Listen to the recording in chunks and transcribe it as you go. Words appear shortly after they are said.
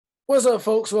What's up,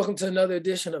 folks? Welcome to another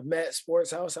edition of Matt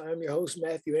Sports House. I am your host,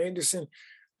 Matthew Anderson.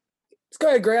 It's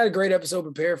got a great episode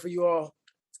prepared for you all.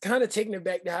 It's kind of taking it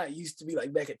back to how it used to be,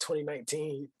 like back in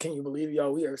 2019. Can you believe,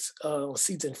 y'all? We are on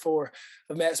season 4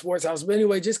 of Matt Sports House. But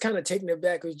anyway, just kind of taking it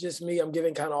back. It was just me. I'm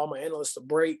giving kind of all my analysts a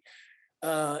break.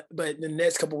 But the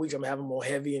next couple of weeks, I'm having more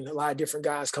heavy and a lot of different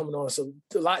guys coming on. So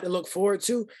a lot to look forward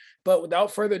to. But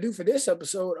without further ado, for this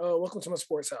episode, welcome to my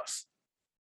Sports House.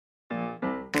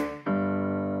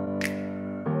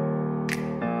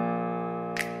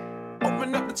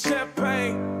 Open up the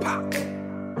champagne, pop.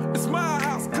 It's my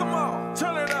house, come on,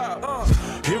 turn it up.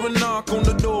 Hear a knock on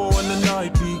the door and the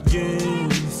night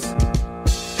begins.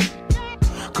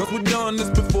 Cause we've done this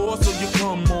before, so you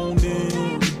come on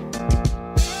in.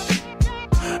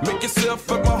 Make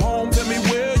yourself at my home, tell me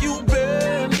where you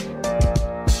been.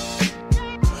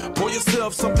 Pour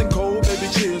yourself something cold, baby,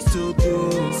 cheers to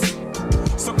this.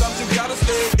 Sometimes you gotta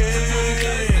stay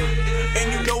in,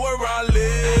 and you know where I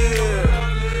live.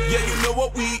 Yeah, you know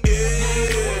what we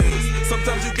is.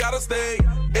 Sometimes you gotta stay in.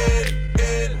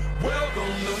 Welcome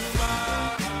to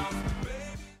my house,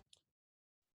 baby.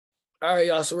 All right,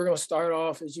 y'all. So we're going to start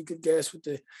off, as you could guess, with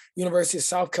the University of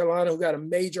South Carolina, who got a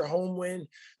major home win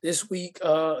this week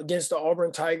against the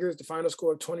Auburn Tigers. The final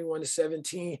score of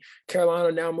 21-17.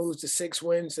 Carolina now moves to 6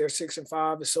 wins. They're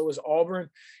 6-5, and so is Auburn.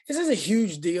 This is a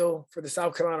huge deal for the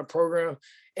South Carolina program.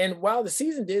 And while the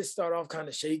season did start off kind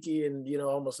of shaky and,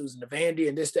 almost losing to Vandy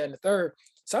and this, that, and the third,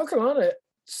 South Carolina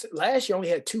last year only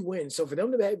had 2 wins. So for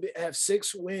them to have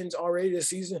 6 wins already this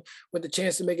season with the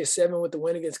chance to make it 7 with the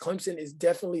win against Clemson is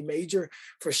definitely major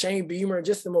for Shane Beamer and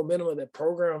just the momentum of that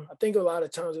program. I think a lot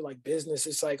of times with like business,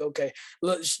 it's like, okay,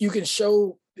 look, you can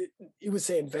show, you would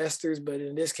say investors, but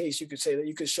in this case, you could say that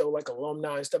you could show like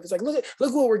alumni and stuff. It's like, look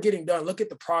what we're getting done. Look at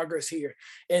the progress here.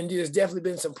 And there's definitely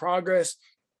been some progress.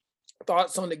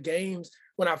 Thoughts on the games.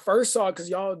 When I first saw it, because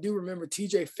y'all do remember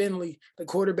TJ Finley, the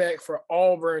quarterback for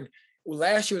Auburn,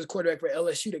 last year was quarterback for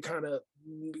LSU that kind of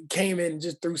came in and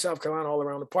just threw South Carolina all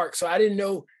around the park. So I didn't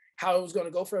know how it was going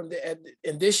to go for him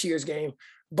in this year's game.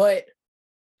 But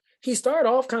he started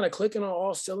off kind of clicking on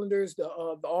all cylinders. The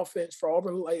offense for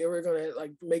Auburn, like they were going to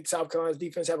like make South Carolina's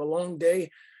defense have a long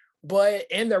day.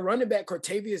 And their running back,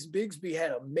 Cortavius Bigsby, had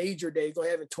a major day,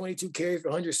 going having 22 carries for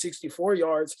 164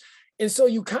 yards. And so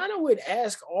you kind of would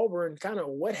ask Auburn kind of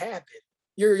what happened.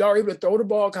 Y'all able to throw the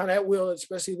ball kind of at will,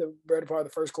 especially the better part of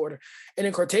the first quarter. And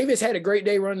then Cortavius had a great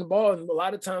day running the ball, and a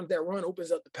lot of times that run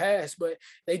opens up the pass, but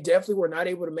they definitely were not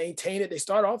able to maintain it. They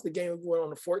started off the game going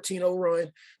on a 14-0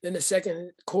 run. Then the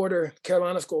second quarter,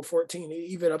 Carolina scored 14,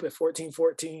 even up at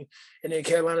 14-14. And then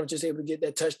Carolina was just able to get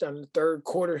that touchdown in the third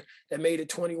quarter that made it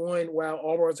 21, while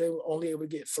Auburn was only able to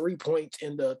get 3 points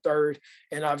in the third.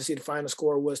 And obviously the final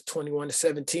score was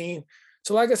 21-17.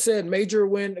 So like I said, major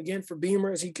win again for Beamer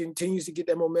as he continues to get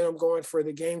that momentum going for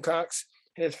the Gamecocks.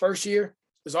 In his first year, it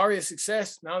was already a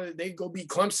success. Now that they go beat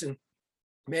Clemson,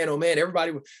 man, oh man,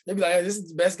 everybody, they'll be like, hey, this is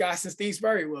the best guy since Steve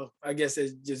Spurrier. Well, I guess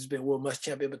it's just been Will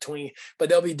Muschamp in between. But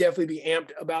they'll definitely be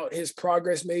amped about his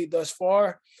progress made thus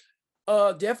far.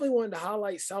 Definitely wanted to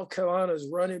highlight South Carolina's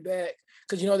running back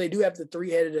because, they do have the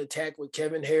 3-headed attack with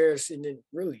Kevin Harris and then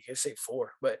really, I say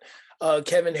 4, but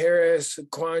Kevin Harris,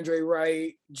 Quandre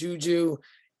Wright, Juju,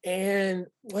 and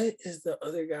what is the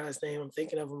other guy's name? I'm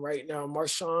thinking of him right now,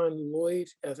 Marshawn Lloyd.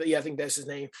 I think that's his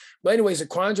name. But anyways,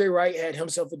 Quandre Wright had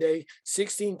himself a day,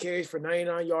 16 carries for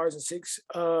 99 yards and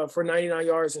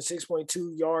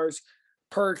 6.2 yards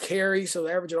per carry, so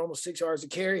averaging almost 6 yards a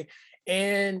carry.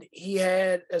 And he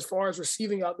had, as far as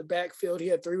receiving out the backfield, he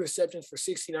had 3 receptions for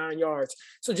 69 yards.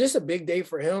 So just a big day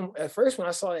for him. At first, when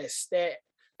I saw that stat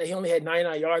that he only had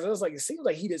 99 yards, I was like, it seems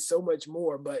like he did so much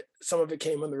more, but some of it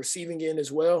came on the receiving end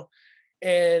as well.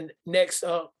 And next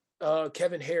up,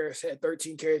 Kevin Harris had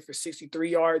 13 carries for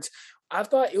 63 yards. I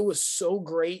thought it was so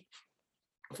great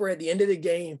for at the end of the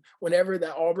game, whenever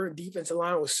the Auburn defensive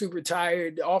line was super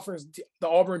tired, the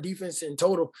Auburn defense in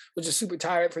total was just super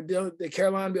tired for the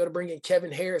Carolina to be able to bring in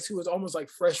Kevin Harris, who was almost like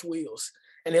fresh wheels.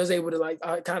 And he was able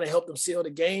to kind of help them seal the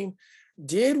game.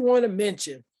 Did want to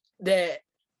mention that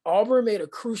Auburn made a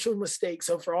crucial mistake.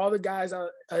 So for all the guys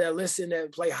that listen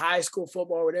that play high school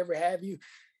football or whatever have you,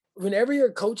 whenever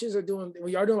your coaches are doing,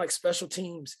 when you're doing like special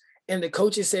teams, and the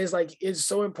coaches says like it's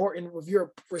so important if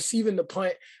you're receiving the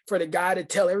punt for the guy to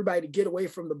tell everybody to get away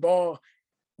from the ball,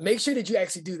 make sure that you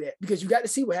actually do that because you got to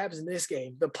see what happens in this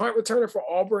game. The punt returner for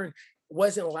Auburn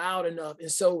wasn't loud enough.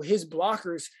 And so his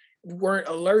blockers weren't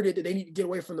alerted that they need to get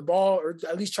away from the ball or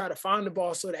at least try to find the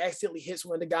ball so it accidentally hits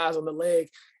one of the guys on the leg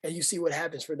and you see what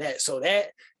happens for that. So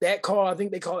that call, I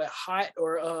think they call it hot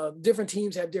or different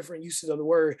teams have different uses of the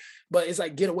word, but it's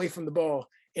like get away from the ball.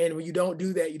 And when you don't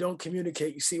do that, you don't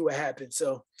communicate, you see what happens.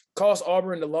 So cost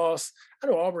Auburn the loss. I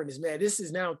know Auburn is mad. This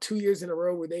is now 2 years in a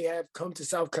row where they have come to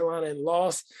South Carolina and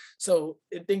lost. So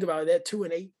think about that,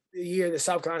 2-8 the year that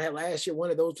South Carolina had last year.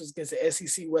 One of those was against the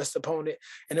SEC West opponent,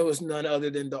 and it was none other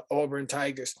than the Auburn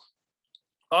Tigers.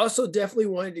 Also, definitely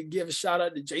wanted to give a shout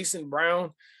out to Jason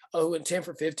Brown, who went 10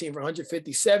 for 15 for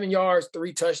 157 yards,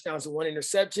 3 touchdowns, and 1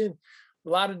 interception. A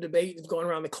lot of debate is going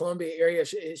around the Columbia area.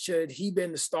 Should he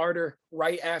been the starter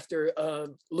right after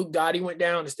Luke Doty went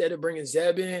down instead of bringing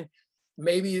Zeb in?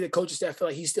 Maybe the coaching staff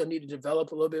felt like he still needed to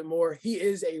develop a little bit more. He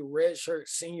is a redshirt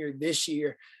senior this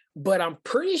year, but I'm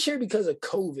pretty sure because of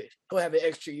COVID, he'll have an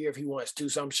extra year if he wants to.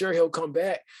 So I'm sure he'll come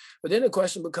back. But then the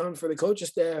question becomes for the coaching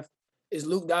staff, is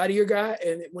Luke Doty your guy?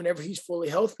 And whenever he's fully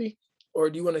healthy, or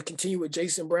do you want to continue with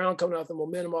Jason Brown coming off the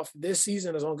momentum off of this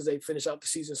season, as long as they finish out the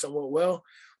season somewhat well?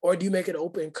 Or do you make an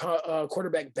open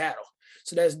quarterback battle?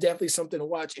 So that's definitely something to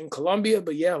watch in Columbia.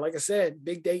 But yeah, like I said,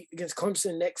 big date against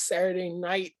Clemson next Saturday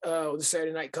night, the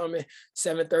Saturday night coming,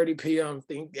 7:30 p.m. I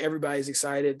think everybody's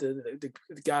excited. The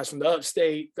guys from the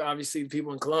upstate, obviously the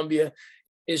people in Columbia.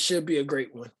 It should be a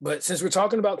great one. But since we're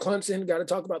talking about Clemson, got to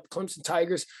talk about the Clemson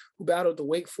Tigers who battled the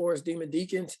Wake Forest Demon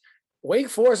Deacons. Wake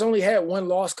Forest only had 1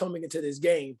 loss coming into this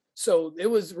game. So it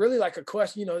was really like a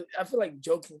question, I feel like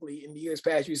jokingly in the years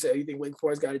past, you said, you think Wake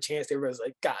Forest got a chance? Everybody's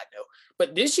like, God, no.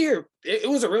 But this year, it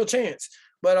was a real chance.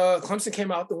 But Clemson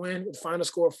came out to win with the final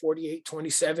score of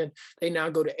 48-27. They now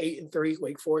go to 8-3.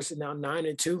 Wake Forest is now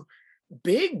 9-2.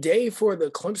 Big day for the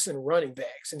Clemson running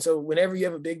backs. And so whenever you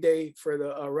have a big day for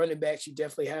the running backs, you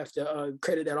definitely have to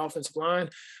credit that offensive line.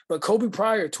 But Kobe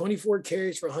Pryor, 24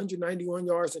 carries for 191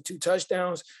 yards and 2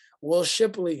 touchdowns. Will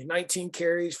Shipley, 19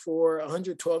 carries for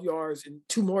 112 yards and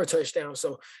 2 more touchdowns.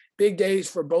 So big days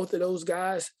for both of those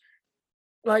guys.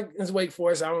 Like it's Wake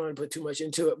Forest, I don't want to put too much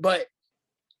into it. But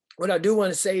what I do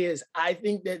want to say is I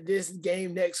think that this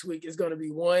game next week is going to be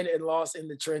won and lost in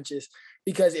the trenches.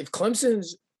 Because if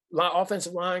Clemson's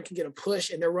offensive line can get a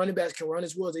push and their running backs can run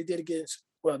as well as they did against,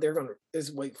 this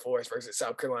is Wake Forest versus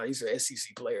South Carolina. These are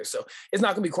SEC players. So it's not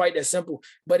going to be quite that simple.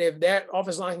 But if that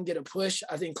offensive line can get a push,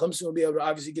 I think Clemson will be able to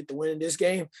obviously get the win in this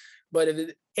game.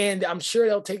 And I'm sure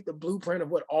they'll take the blueprint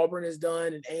of what Auburn has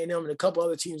done and A&M and a couple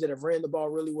other teams that have ran the ball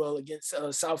really well against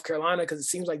South Carolina, because it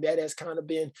seems like that has kind of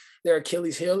been their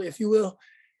Achilles heel, if you will.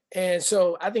 And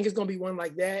so I think it's going to be one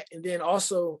like that. And then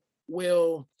also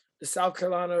will the South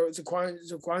Carolina,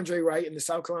 Zaquandre Wright and the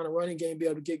South Carolina running game be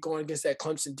able to get going against that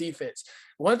Clemson defense?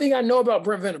 One thing I know about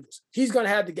Brent Venables, he's going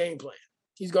to have the game plan.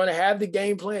 He's going to have the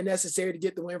game plan necessary to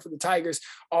get the win for the Tigers.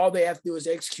 All they have to do is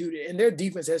execute it. And their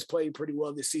defense has played pretty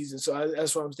well this season. So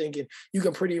that's what I'm thinking. You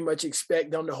can pretty much expect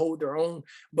them to hold their own.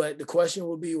 But the question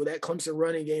will be, will that Clemson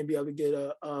running game be able to get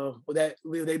will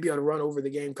they be able to run over the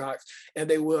Gamecocks? And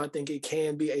they will. I think it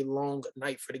can be a long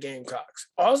night for the Gamecocks.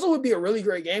 Also would be a really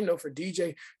great game, though, for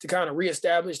DJ to kind of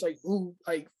reestablish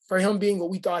for him being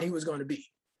what we thought he was going to be.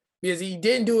 Because he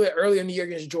didn't do it early in the year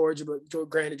against Georgia, but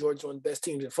granted, Georgia's one of the best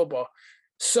teams in football.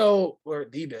 Or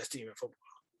the best team in football.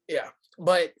 Yeah.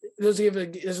 But this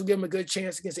will give him a good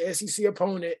chance against the SEC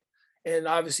opponent and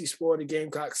obviously spoil the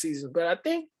Gamecock season. But I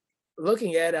think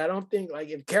looking at it, I don't think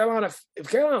if Carolina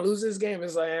loses this game,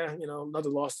 it's another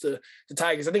loss to the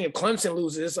Tigers. I think if Clemson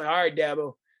loses, it's like, all right,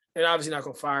 Dabo, they're obviously not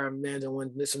going to fire him, man, and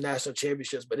win some national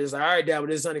championships. But it's like, all right, Dabo,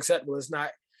 this is unacceptable. It's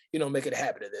not, make it a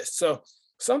habit of this. So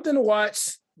something to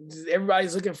watch.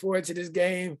 Everybody's looking forward to this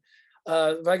game.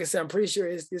 Like I said, I'm pretty sure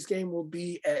this game will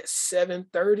be at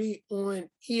 7:30 on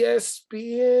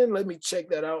ESPN. Let me check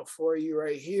that out for you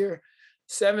right here.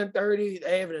 7:30.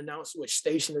 They haven't announced which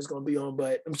station it's going to be on,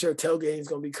 but I'm sure tailgating is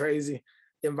going to be crazy.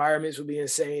 The environments will be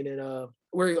insane, and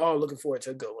we're all looking forward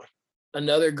to a good one.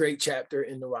 Another great chapter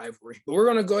in the rivalry. But we're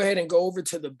going to go ahead and go over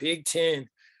to the Big Ten.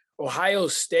 Ohio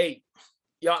State.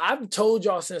 Y'all, I've told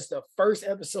y'all since the first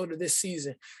episode of this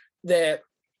season that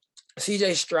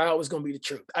CJ Stroud was going to be the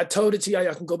truth. I told it to y'all.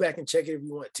 Y'all can go back and check it if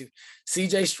you want to.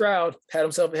 CJ Stroud had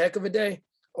himself a heck of a day.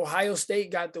 Ohio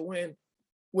State got the win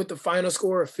with the final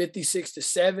score of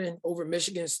 56-7 over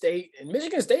Michigan State. And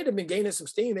Michigan State had been gaining some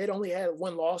steam. They'd only had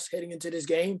 1 loss heading into this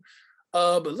game.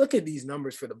 But look at these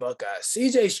numbers for the Buckeyes.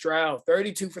 CJ Stroud,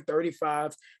 32 for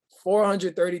 35,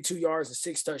 432 yards and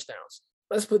 6 touchdowns.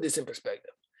 Let's put this in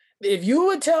perspective. If you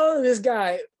would tell this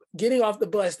guy getting off the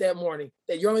bus that morning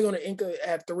that you're only going to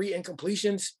have 3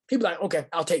 incompletions, he'd be like, okay,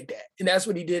 I'll take that. And that's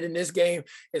what he did in this game.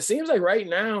 It seems like right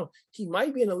now he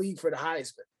might be in the league for the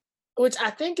Heisman. which I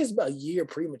think is about a year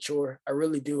premature. I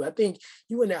really do. I think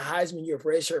you win that Heisman your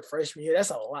redshirt freshman year. That's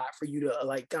a lot for you to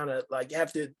like kind of like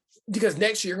have to, because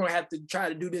next year you're gonna have to try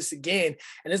to do this again.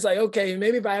 And it's like, okay,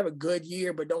 maybe if I have a good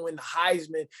year but don't win the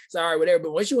Heisman, it's all right, whatever.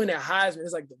 But once you win that Heisman,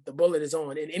 it's like the bullet is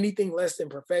on. And anything less than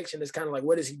perfection is kind of like,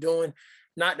 what is he doing?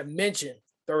 Not to mention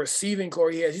the receiving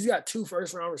core he has. He's got 2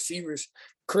 first-round receivers,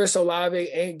 Chris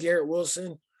Olave and Garrett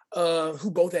Wilson,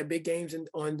 who both had big games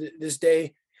on this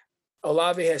day.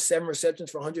 Olave has 7 receptions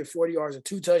for 140 yards and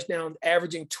 2 touchdowns,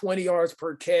 averaging 20 yards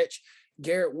per catch.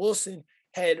 Garrett Wilson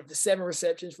had 7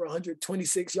 receptions for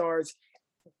 126 yards,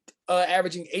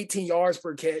 averaging 18 yards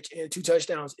per catch and 2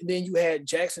 touchdowns. And then you had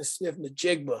Jackson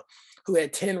Smith-Njigba, who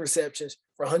had 10 receptions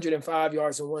for 105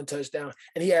 yards and 1 touchdown,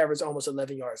 and he averaged almost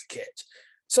 11 yards a catch.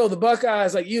 So the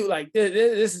Buckeyes,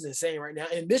 this is insane right now.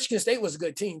 And Michigan State was a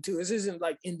good team too. This isn't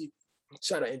like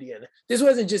shout out Indiana. This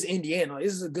wasn't just Indiana.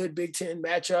 This is a good Big Ten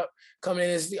matchup coming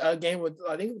in this game with,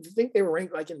 I think they were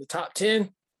ranked like in the top 10.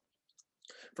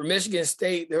 For Michigan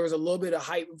State, there was a little bit of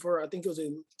hype for, I think it was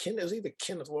either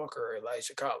Kenneth Walker or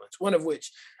Elijah Collins, one of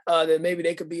which that maybe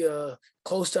they could be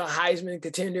close to a Heisman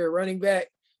contender running back.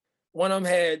 One of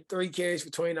them had 3 carries for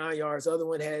 29 yards. The other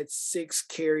one had 6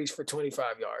 carries for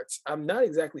 25 yards. I'm not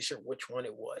exactly sure which one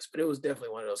it was, but it was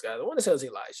definitely one of those guys. I want to say it was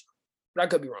Elijah, but I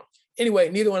could be wrong. Anyway,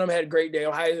 neither one of them had a great day.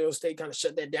 Ohio State kind of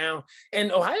shut that down.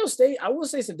 And Ohio State, I will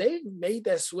say, since they made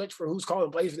that switch for who's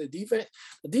calling plays for the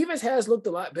defense has looked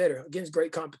a lot better against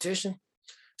great competition.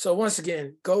 So once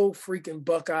again, go freaking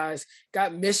Buckeyes.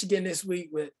 Got Michigan this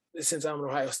week, since I'm an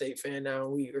Ohio State fan now,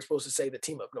 we are supposed to say the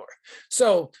team up north.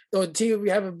 So we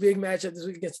have a big matchup this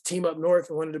week against the team up north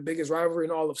and one of the biggest rivalry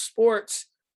in all of sports.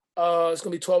 It's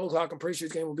going to be 12 o'clock. I'm pretty sure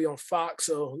this game will be on Fox.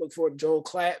 So look forward to Joel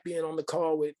Klatt being on the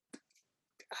call with,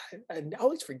 I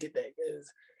always forget that because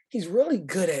he's really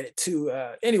good at it too.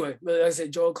 Anyway, like I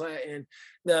said, Joel Klatt, and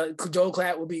Joel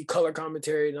Klatt will be color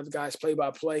commentary and other guys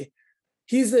play-by-play.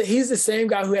 He's the same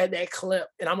guy who had that clip,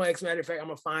 and as a matter of fact, I'm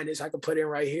gonna find it so I can put it in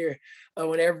right here.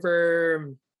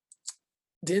 Whenever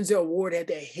Denzel Ward had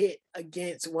that hit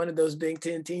against one of those Big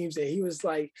Ten teams, and he was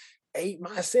like, "Ate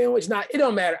my sandwich." It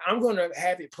don't matter. I'm gonna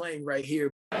have it playing right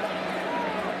here.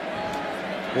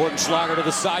 Wartenschlager to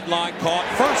the sideline, caught,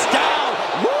 first down.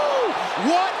 Woo!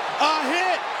 What a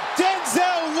hit!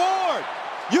 Denzel Ward!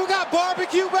 You got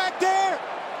barbecue back there?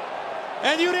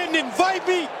 And you didn't invite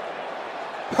me?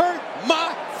 Hurt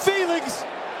my feelings.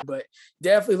 But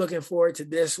definitely looking forward to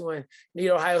this one. Need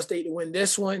Ohio State to win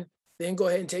this one, then go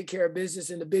ahead and take care of business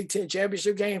in the Big Ten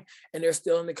championship game, and they're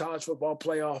still in the college football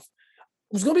playoff.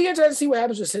 It's going to be interesting to see what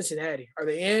happens with Cincinnati. Are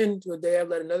they in? Would they have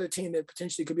let another team that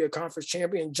potentially could be a conference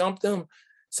champion jump them?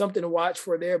 Something to watch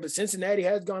for there. But Cincinnati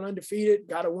has gone undefeated,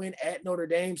 got a win at Notre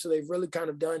Dame, so they've really kind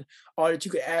of done all that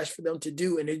you could ask for them to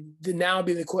do. And it now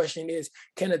be the question is,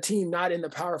 can a team not in the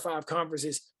Power 5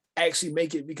 conferences actually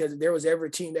make it? Because if there was ever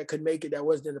a team that could make it that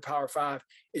wasn't in the Power 5,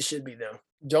 it should be them.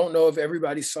 Don't know if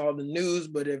everybody saw the news,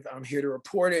 but if I'm here to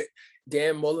report it,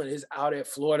 Dan Mullen is out at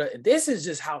Florida. And this is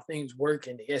just how things work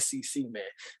in the SEC, man.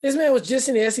 This man was just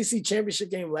in the SEC championship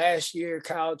game last year,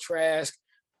 Kyle Trask,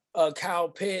 Kyle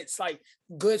Pitts, like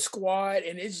good squad.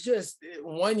 And it's just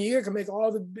 1 year can make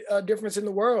all the difference in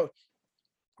the world.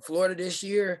 Florida this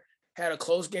year had a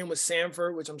close game with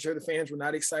Samford, which I'm sure the fans were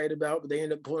not excited about, but they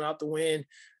ended up pulling out the win.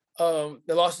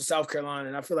 They lost to South Carolina,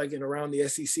 and I feel like around the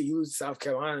SEC, you lose to South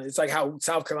Carolina. It's like how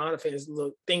South Carolina fans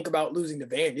think about losing to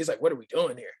Vandy. It's like, what are we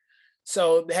doing here?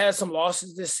 So they had some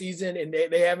losses this season, and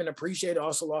they haven't appreciated.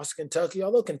 Also lost to Kentucky,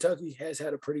 although Kentucky has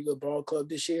had a pretty good ball club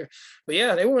this year. But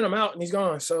yeah, they went him out, and he's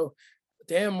gone. So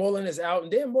Dan Mullen is out,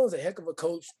 and Dan Mullen's a heck of a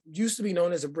coach. Used to be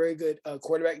known as a very good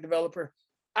quarterback developer.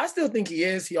 I still think he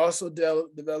is. He also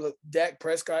developed Dak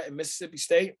Prescott at Mississippi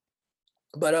State.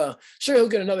 But sure, he'll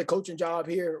get another coaching job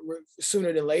here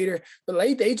sooner than later.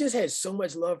 But they just had so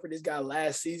much love for this guy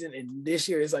last season, and this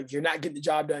year it's like, you're not getting the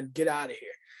job done. Get out of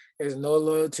here. There's no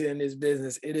loyalty in this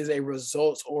business. It is a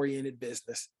results-oriented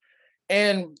business.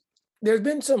 And there's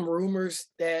been some rumors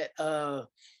that the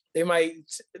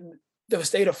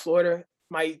state of Florida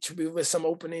might be with some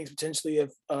openings potentially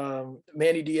if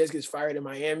Manny Diaz gets fired in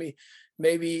Miami.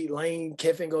 Maybe Lane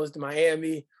Kiffin goes to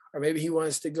Miami, or maybe he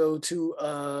wants to go to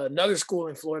another school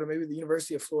in Florida, maybe the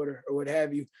University of Florida or what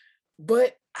have you.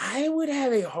 But I would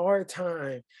have a hard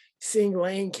time seeing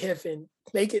Lane Kiffin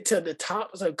make it to the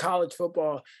top of college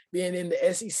football, being in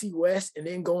the SEC West and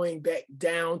then going back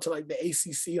down to like the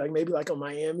ACC, like maybe like a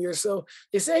Miami or so.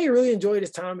 They say he really enjoyed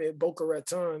his time at Boca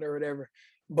Raton or whatever,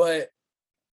 but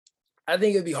I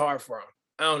think it'd be hard for him.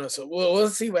 I don't know. So we'll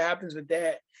see what happens with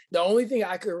that. The only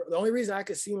reason I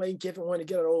could see Lane Kiffin want to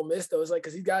get out of Ole Miss though is like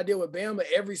because he's got to deal with Bama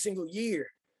every single year.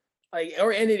 Like,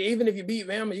 even if you beat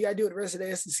Bama, you got to do it the rest of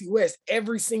the SEC West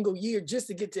every single year just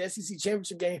to get to the SEC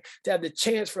championship game to have the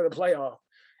chance for the playoff.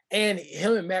 And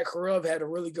him and Matt Corral have had a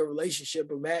really good relationship,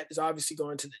 but Matt is obviously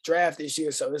going to the draft this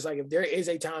year. So it's like, if there is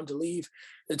a time to leave,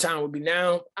 the time would be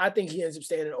now. I think he ends up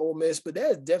staying in Ole Miss, but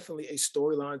that is definitely a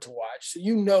storyline to watch. So,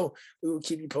 we will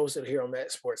keep you posted here on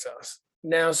Matt Sports House.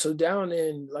 Now, so down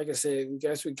in, like I said, we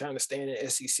guess we kind of stay in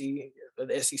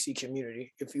the SEC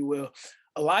community, if you will.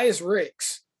 Elias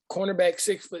Ricks, cornerback,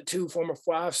 6'2", former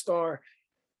 5-star.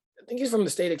 I think he's from the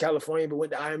state of California, but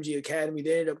went to IMG Academy.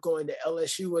 They ended up going to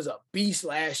LSU, was a beast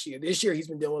last year. This year, he's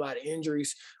been dealing with a lot of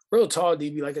injuries. Real tall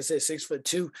DB, like I said,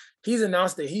 6'2". He's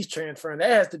announced that he's transferring. That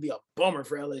has to be a bummer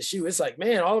for LSU. It's like,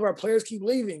 man, all of our players keep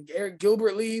leaving. Eric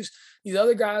Gilbert leaves. These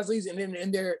other guys leaves. And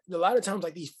then they're a lot of times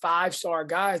like these 5-star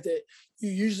guys that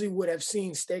you usually would have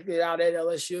seen staked it out at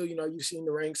LSU. You've seen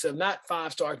the ranks of not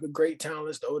 5 stars, but great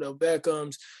talents, the Odell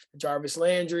Beckhams, the Jarvis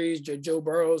Landrys, Joe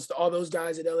Burrows, all those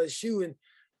guys at LSU. And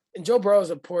Joe Burrow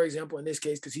is a poor example in this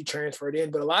case because he transferred in.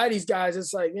 But a lot of these guys,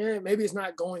 it's like, maybe it's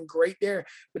not going great there,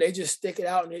 but they just stick it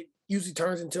out, and it usually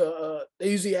turns into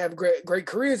they usually have great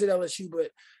careers at LSU.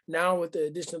 But now with the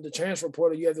addition of the transfer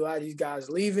portal, you have a lot of these guys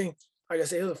leaving. Like I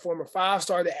said, he was a former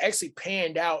 5-star that actually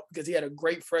panned out because he had a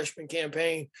great freshman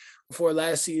campaign before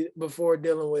last season, before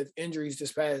dealing with injuries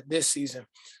this season.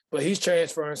 But he's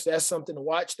transferring, so that's something to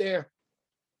watch there.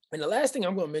 And the last thing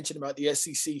I'm going to mention about the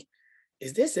SEC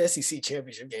is this SEC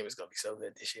championship game is going to be so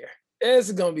good this year.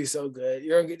 It's going to be so good.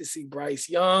 You're going to get to see Bryce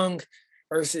Young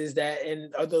versus that,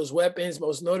 and those weapons,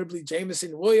 most notably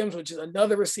Jameson Williams, which is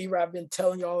another receiver I've been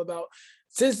telling you all about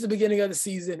since the beginning of the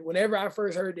season. Whenever I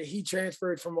first heard that he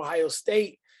transferred from Ohio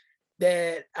State,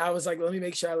 that I was like, let me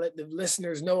make sure I let the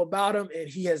listeners know about him, and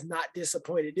he has not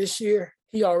disappointed this year.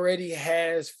 He already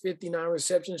has 59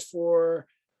 receptions for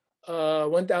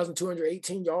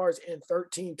 1,218 yards and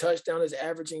 13 touchdowns,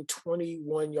 averaging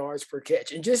 21 yards per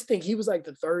catch. And just think, he was like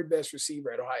the 3rd best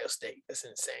receiver at Ohio State. That's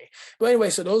insane. But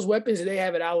anyway, so those weapons that they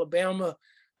have at Alabama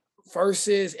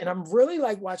versus, and I'm really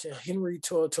like watching Henry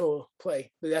To'oTo'o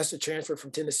play. But that's the transfer from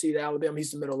Tennessee to Alabama.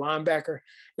 He's the middle linebacker.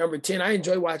 Number 10, I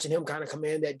enjoy watching him kind of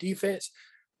command that defense,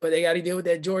 but they got to deal with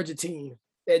that Georgia team.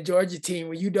 That Georgia team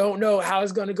where you don't know how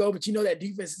it's going to go, but that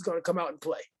defense is going to come out and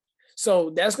play.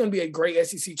 So that's going to be a great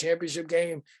SEC championship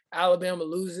game. Alabama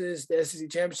loses the SEC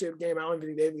championship game. I don't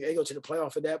even think they go to the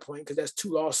playoff at that point because that's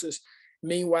 2 losses.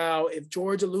 Meanwhile, if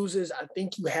Georgia loses, I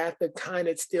think you have to kind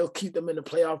of still keep them in the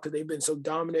playoff because they've been so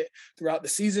dominant throughout the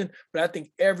season. But I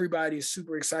think everybody is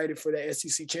super excited for the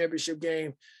SEC championship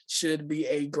game. Should be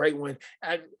a great one.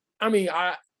 I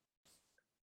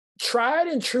tried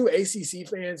and true ACC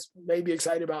fans may be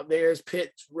excited about theirs.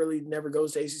 Pitt really never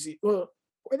goes to ACC. Well,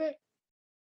 were they?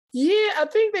 Yeah, I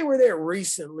think they were there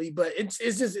recently, but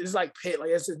it's like Pitt. Like,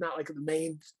 it's just not like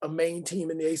a main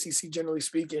team in the ACC, generally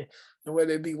speaking. And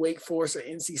whether it be Wake Forest or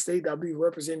NC State, that'll be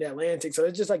representing the Atlantic. So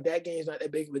it's just like that game's not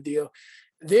that big of a deal.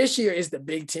 This year is the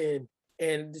Big Ten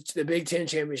and the Big Ten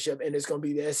championship, and it's going to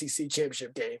be the SEC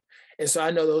championship game. And so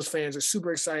I know those fans are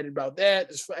super excited about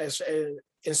that,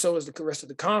 and so is the rest of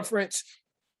the conference.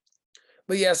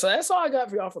 But yeah, so that's all I got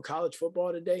for y'all for college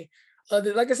football today.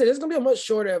 Like I said, it's going to be a much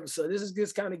shorter episode. This is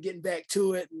just kind of getting back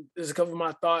to it. There's a couple of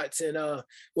my thoughts, and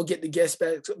we'll get the guests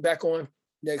back on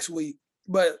next week.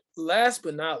 But last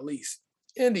but not least,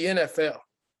 in the NFL,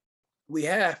 we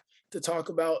have to talk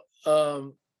about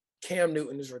Cam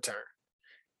Newton's return.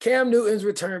 Cam Newton's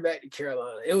return back to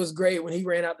Carolina. It was great when he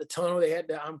ran out the tunnel. They had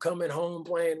the "I'm Coming Home"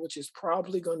 playing, which is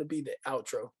probably going to be the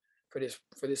outro for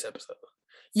this episode.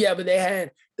 Yeah, but they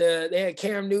had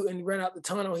Cam Newton run out the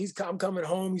tunnel. I'm coming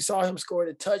home. You saw him score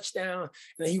the touchdown, and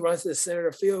then he runs to the center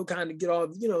of the field, kind of get all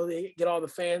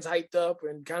the fans hyped up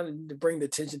and kind of to bring the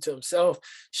attention to himself.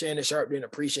 Shannon Sharp didn't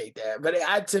appreciate that,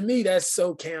 but to me, that's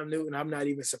so Cam Newton. I'm not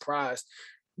even surprised.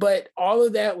 But all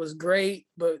of that was great,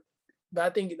 but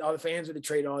I think all the fans would have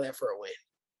traded all that for a win.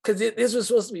 Because this was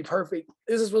supposed to be perfect.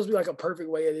 This is supposed to be like a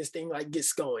perfect way of this thing like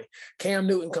gets going. Cam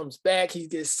Newton comes back. He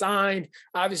gets signed.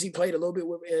 Obviously played a little bit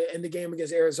in the game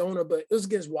against Arizona, but it was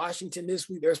against Washington this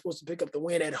week. They're supposed to pick up the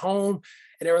win at home.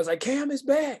 And everyone's like, Cam is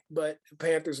back. But the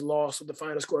Panthers lost with the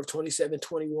final score of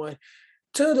 27-21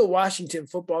 to the Washington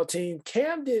football team.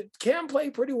 Cam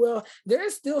played pretty well.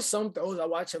 There's still some throws I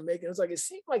watch him making. It's like, it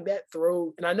seemed like that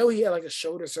throw. And I know he had like a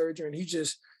shoulder surgery and he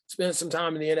just spent some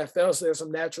time in the NFL, so there's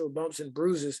some natural bumps and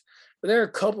bruises. But there are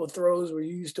a couple of throws where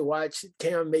you used to watch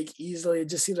Cam make easily. It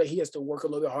just seems like he has to work a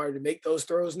little bit harder to make those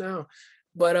throws now.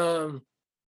 But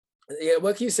Yeah,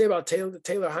 what can you say about Taylor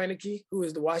Heineke, who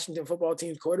is the Washington football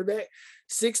team's quarterback?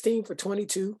 16 for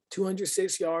 22,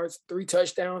 206 yards, 3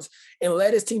 touchdowns, and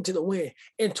led his team to the win.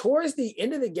 And towards the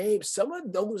end of the game, some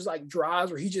of those like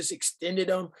drives where he just extended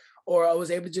them, or I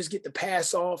was able to just get the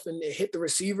pass off and hit the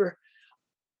receiver.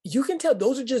 You can tell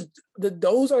those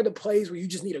are the plays where you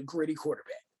just need a gritty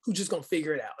quarterback who's just gonna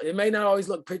figure it out. It may not always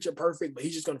look picture perfect, but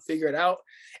he's just gonna figure it out.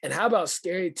 And how about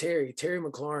Terry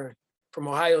McLaurin from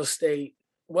Ohio State?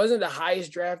 Wasn't the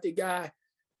highest drafted guy,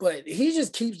 but he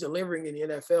just keeps delivering in the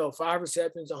NFL. 5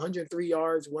 receptions, 103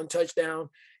 yards, 1 touchdown,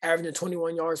 averaging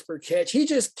 21 yards per catch. He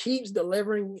just keeps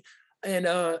delivering. And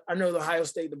I know the Ohio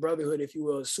State, the Brotherhood, if you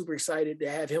will, is super excited to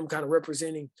have him kind of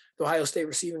representing the Ohio State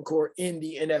receiving corps in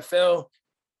the NFL.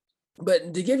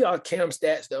 But to give y'all Cam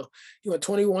stats, though, he went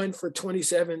 21 for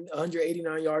 27,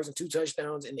 189 yards and 2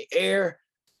 touchdowns in the air.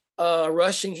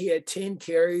 Rushing, he had 10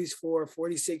 carries for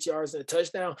 46 yards and a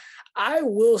touchdown. I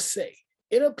will say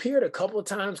it appeared a couple of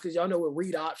times because y'all know with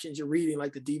read options, you're reading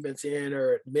like the defense end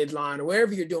or midline or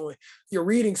wherever you're doing, you're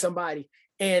reading somebody.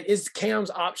 And it's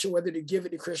Cam's option whether to give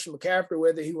it to Christian McCaffrey,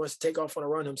 whether he wants to take off on a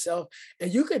run himself.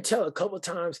 And you could tell a couple of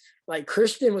times, like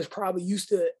Christian was probably used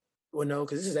to, well, no,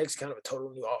 because this is actually kind of a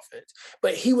total new offense.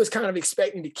 But he was kind of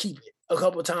expecting to keep it a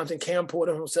couple of times, and Cam pulled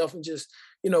on himself and just,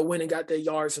 went and got the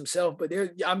yards himself. But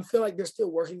I feel like they're still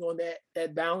working on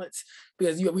that balance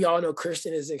because we all know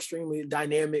Christian is an extremely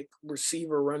dynamic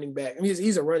receiver, running back. I mean,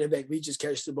 he's a running back. But he just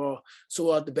catches the ball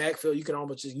so out the backfield. You can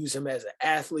almost just use him as an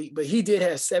athlete. But he did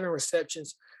have 7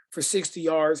 receptions for 60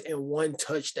 yards and 1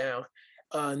 touchdown,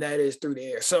 and that is through the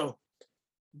air. So,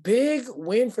 big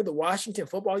win for the Washington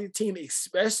football team,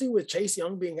 especially with Chase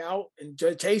Young being out. And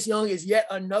Chase Young is yet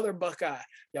another Buckeye.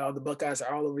 Y'all, the Buckeyes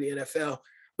are all over the NFL,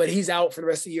 but he's out for the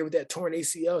rest of the year with that torn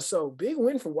ACL. So big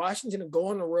win for Washington to go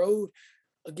on the road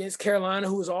against Carolina,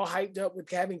 who was all hyped up with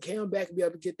having Cam back and be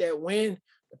able to get that win.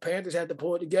 The Panthers had to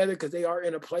pull it together because they are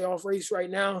in a playoff race right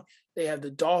now. They have the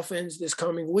Dolphins this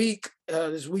coming week,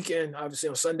 this weekend, obviously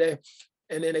on Sunday.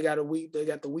 And then they got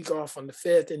the week off on the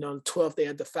 5th. And on the 12th, they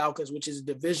had the Falcons, which is a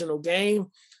divisional game.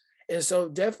 And so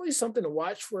definitely something to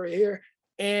watch for here.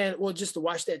 And, well, just to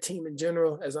watch that team in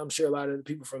general, as I'm sure a lot of the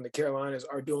people from the Carolinas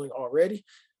are doing already.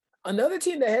 Another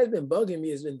team that has been bugging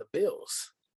me has been the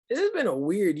Bills. This has been a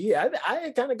weird year.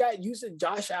 I kind of got used to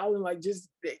Josh Allen, like just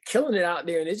killing it out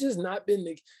there. And it's just not been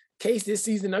the case this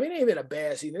season. I mean, it ain't been a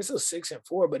bad season. They're still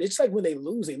 6-4, but it's like when they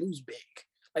lose big.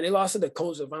 Like they lost to the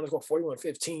Colts, the final score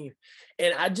 41-15.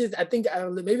 And I think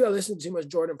maybe I listened to too much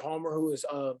Jordan Palmer, who is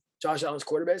Josh Allen's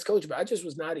quarterback's coach, but I just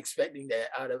was not expecting that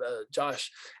out of Josh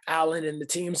Allen and the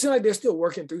team. It seems like they're still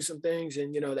working through some things,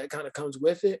 and, that kind of comes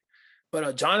with it.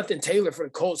 But Jonathan Taylor for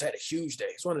the Colts had a huge day.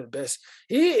 He's one of the best.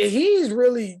 He's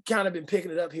really kind of been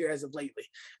picking it up here as of lately.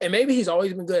 And maybe he's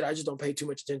always been good. I just don't pay too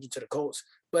much attention to the Colts.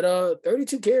 But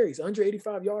 32 carries,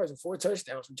 185 yards, and 4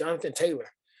 touchdowns from Jonathan Taylor.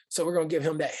 So we're going to give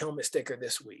him that helmet sticker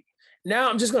this week. Now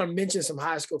I'm just going to mention some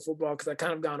high school football because I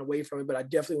kind of gone away from it, but I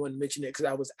definitely want to mention it because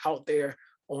I was out there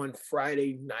on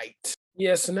Friday night.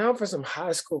 Yeah, so now for some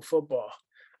high school football.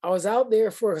 I was out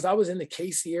there because I was in the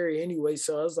Casey area anyway,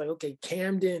 so I was like, okay,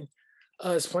 Camden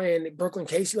is playing Brooklyn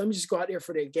Casey. Let me just go out there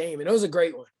for that game. And it was a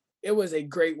great one. It was a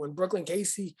great one. Brooklyn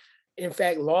Casey, in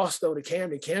fact, lost, though, to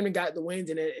Camden. Camden got the wins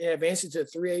and it advanced to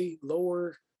 3A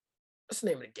lower. What's the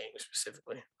name of the game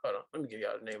specifically? Hold on. Let me give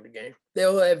y'all the name of the game.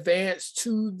 They'll advance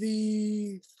to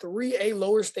the 3A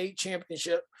lower state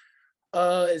championship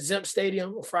at Zemp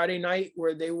Stadium on Friday night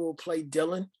where they will play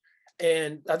Dillon.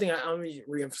 And I think let me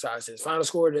reemphasize this. Final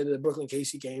score of the Brooklyn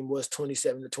Casey game was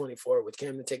 27-24 with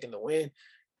Camden taking the win.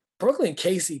 Brooklyn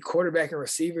Casey quarterback and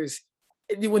receivers,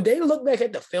 when they look back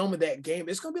at the film of that game,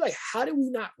 it's going to be like, how did we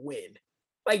not win?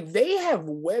 Like they have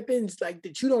weapons like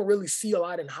that you don't really see a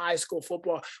lot in high school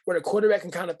football where the quarterback can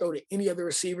kind of throw to any of the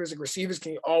receivers. The receivers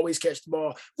can always catch the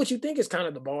ball, which you think is kind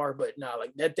of the bar, but no,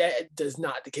 like that does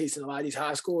not the case in a lot of these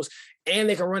high schools. And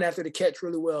they can run after the catch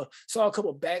really well. Saw a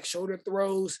couple back shoulder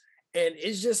throws. And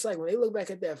it's just like when they look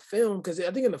back at that film, because I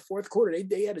think in the fourth quarter,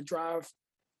 they had to drive.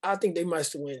 I think they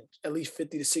must have went at least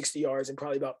 50 to 60 yards in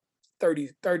probably about 30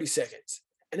 seconds.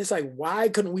 And it's like, why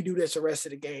couldn't we do this the rest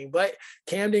of the game? But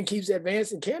Camden keeps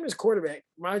advancing. Camden's quarterback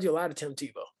reminds you a lot of Tim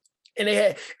Tebow. And they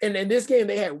had, and in this game,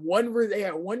 they had one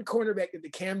cornerback that the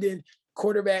Camden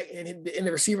quarterback and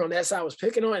the receiver on that side was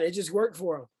picking on. And it just worked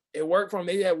for him. It worked for him.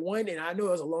 Maybe had one, and I know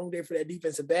it was a long day for that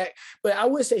defensive back. But I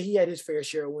would say he had his fair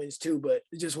share of wins too. But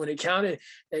just when it counted,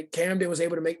 that Camden was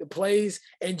able to make the plays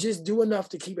and just do enough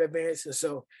to keep advancing.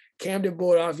 So Camden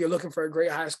Bulldogs, if you're looking for a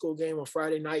great high school game on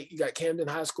Friday night, you got Camden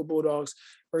High School Bulldogs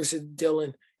versus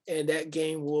Dillon, and that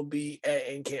game will be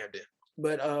in Camden.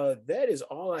 But that is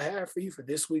all I have for you for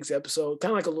this week's episode.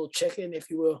 Kind of like a little check-in, if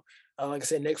you will. Like I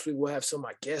said, next week we'll have some of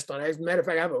my guests on. As a matter of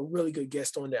fact, I have a really good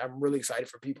guest on that I'm really excited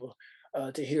for people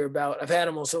to hear about. I've had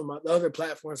them on some of my other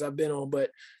platforms I've been on,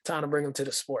 but time to bring them to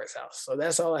the Sports House. So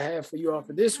that's all I have for you all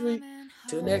for this week.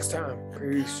 Till next time,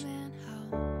 peace.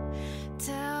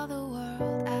 Tell the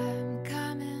world I'm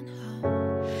coming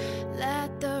home.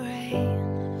 Let the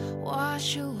rain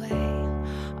wash away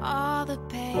all the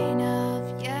pain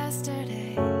of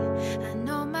yesterday. I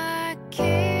know my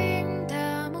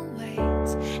kingdom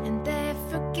awaits, and they've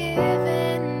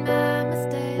forgiven my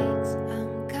mistakes.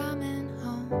 I'm coming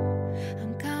home,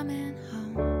 I'm coming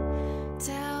home.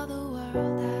 Tell the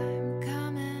world I'm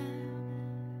coming.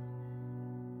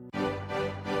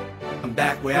 I'm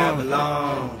back where I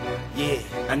belong. Yeah,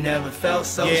 I never felt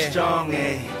so strong,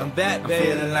 and I'm back, baby.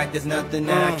 I'm feeling like there's nothing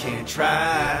that I can't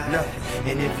try.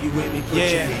 Nothing. And if you with me, put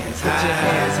your hands high. Put your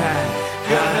hands high.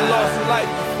 You haven't lost a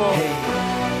life before. Hey.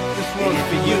 This one's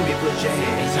for you. Put your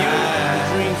hands high. The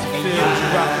dreams are filled. You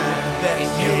rockin' with the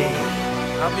best.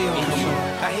 I'll be on you.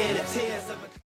 I hear the tears of a